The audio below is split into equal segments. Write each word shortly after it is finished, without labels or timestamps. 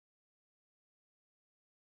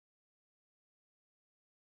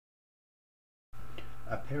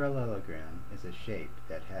A parallelogram is a shape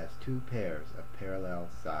that has two pairs of parallel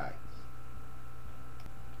sides.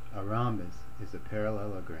 A rhombus is a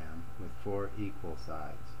parallelogram with four equal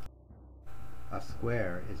sides. A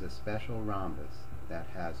square is a special rhombus that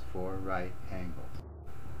has four right angles.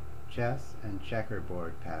 Chess and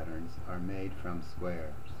checkerboard patterns are made from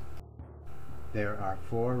squares. There are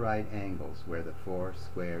four right angles where the four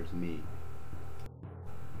squares meet.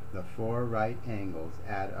 The four right angles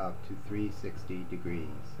add up to 360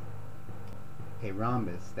 degrees. A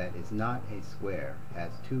rhombus that is not a square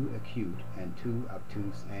has two acute and two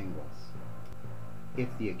obtuse angles.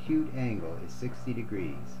 If the acute angle is 60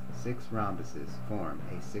 degrees, 6 rhombuses form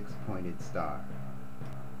a six-pointed star.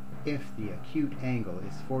 If the acute angle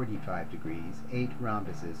is 45 degrees, 8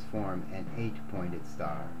 rhombuses form an 8-pointed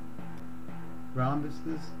star.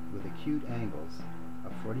 Rhombuses with acute angles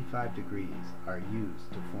of 45 degrees are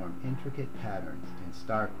used to form intricate patterns in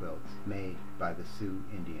star quilts made by the Sioux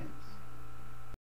Indians.